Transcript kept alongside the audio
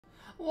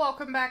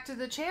Welcome back to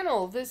the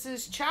channel. This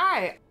is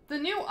Chai. The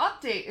new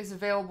update is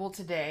available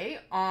today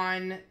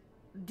on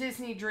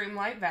Disney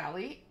Dreamlight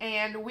Valley,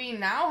 and we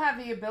now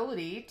have the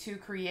ability to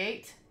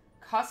create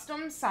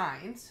custom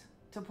signs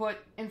to put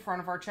in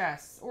front of our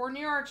chests or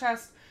near our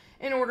chest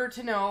in order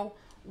to know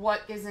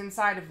what is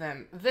inside of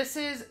them. This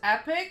is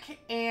epic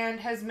and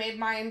has made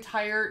my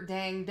entire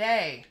dang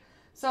day.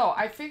 So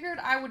I figured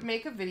I would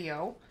make a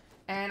video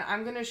and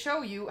I'm going to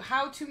show you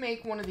how to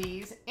make one of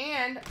these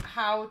and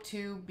how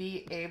to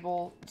be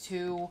able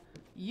to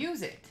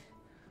use it.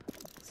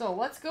 So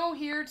let's go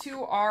here to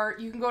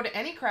you can go to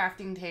any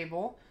crafting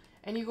table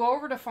and you go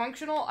over to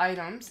functional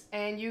items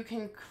and you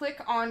can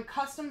click on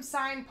custom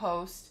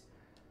signpost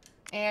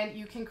and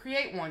you can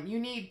create one. You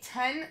need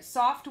 10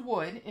 soft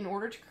wood in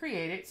order to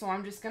create it. So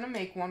I'm just going to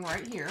make one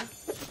right here.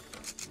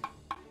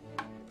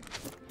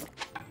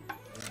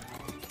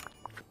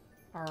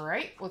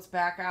 Alright, let's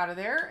back out of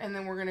there, and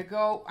then we're going to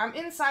go... I'm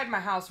inside my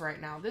house right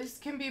now. This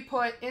can be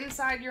put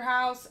inside your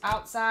house,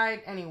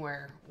 outside,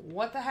 anywhere.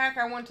 What the heck?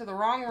 I went to the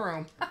wrong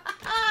room.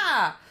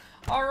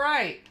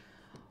 Alright,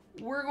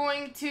 we're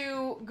going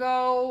to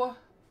go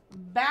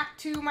back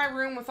to my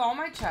room with all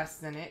my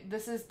chests in it.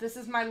 This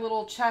is my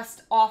little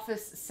chest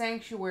office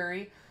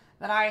sanctuary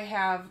that I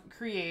have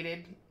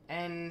created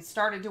and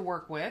started to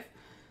work with.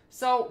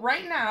 So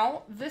right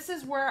now, this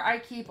is where I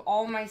keep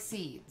all my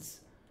seeds.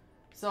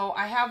 So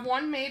I have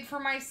one made for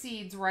my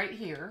seeds right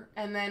here.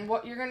 And then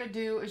what you're going to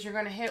do is you're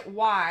going to hit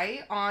Y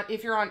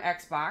if you're on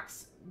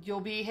Xbox. You'll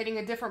be hitting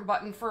a different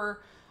button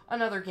for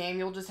another game.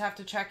 You'll just have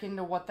to check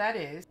into what that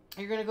is.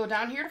 You're going to go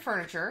down here to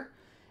furniture.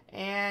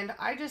 And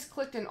I just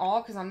clicked in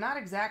all because I'm not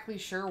exactly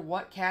sure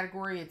what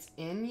category it's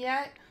in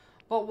yet.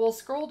 But we'll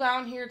scroll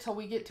down here till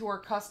we get to our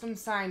custom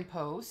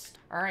signpost.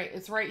 Alright,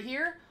 it's right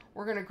here.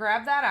 We're going to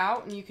grab that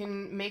out, and you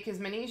can make as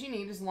many as you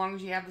need as long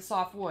as you have the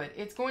soft wood.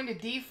 It's going to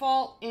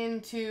default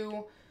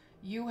into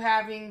you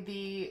having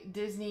the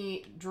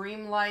Disney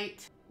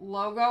Dreamlight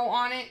logo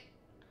on it.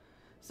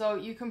 So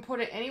you can put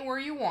it anywhere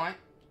you want.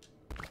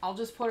 I'll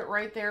just put it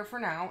right there for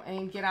now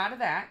and get out of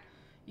that.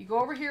 You go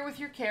over here with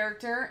your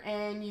character,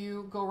 and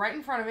you go right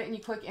in front of it, and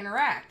you click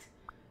Interact.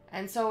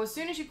 And so as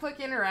soon as you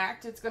click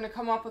Interact, it's going to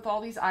come up with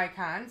all these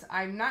icons.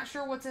 I'm not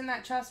sure what's in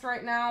that chest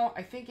right now.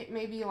 I think it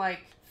may be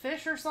like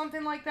fish or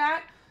something like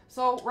that.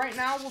 So right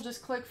now we'll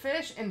just click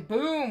fish and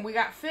boom, we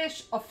got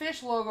fish, a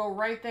fish logo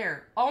right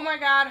there. Oh my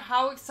God,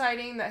 how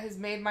exciting. That has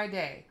made my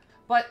day.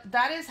 But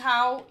that is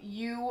how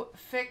you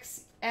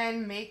fix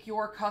and make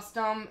your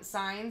custom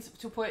signs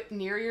to put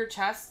near your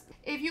chest.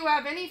 If you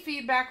have any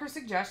feedback or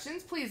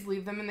suggestions, please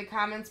leave them in the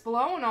comments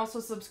below, and also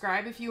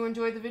subscribe if you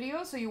enjoyed the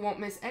video so you won't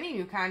miss any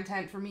new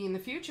content from me in the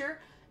future.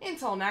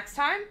 Until next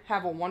time,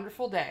 have a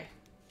wonderful day.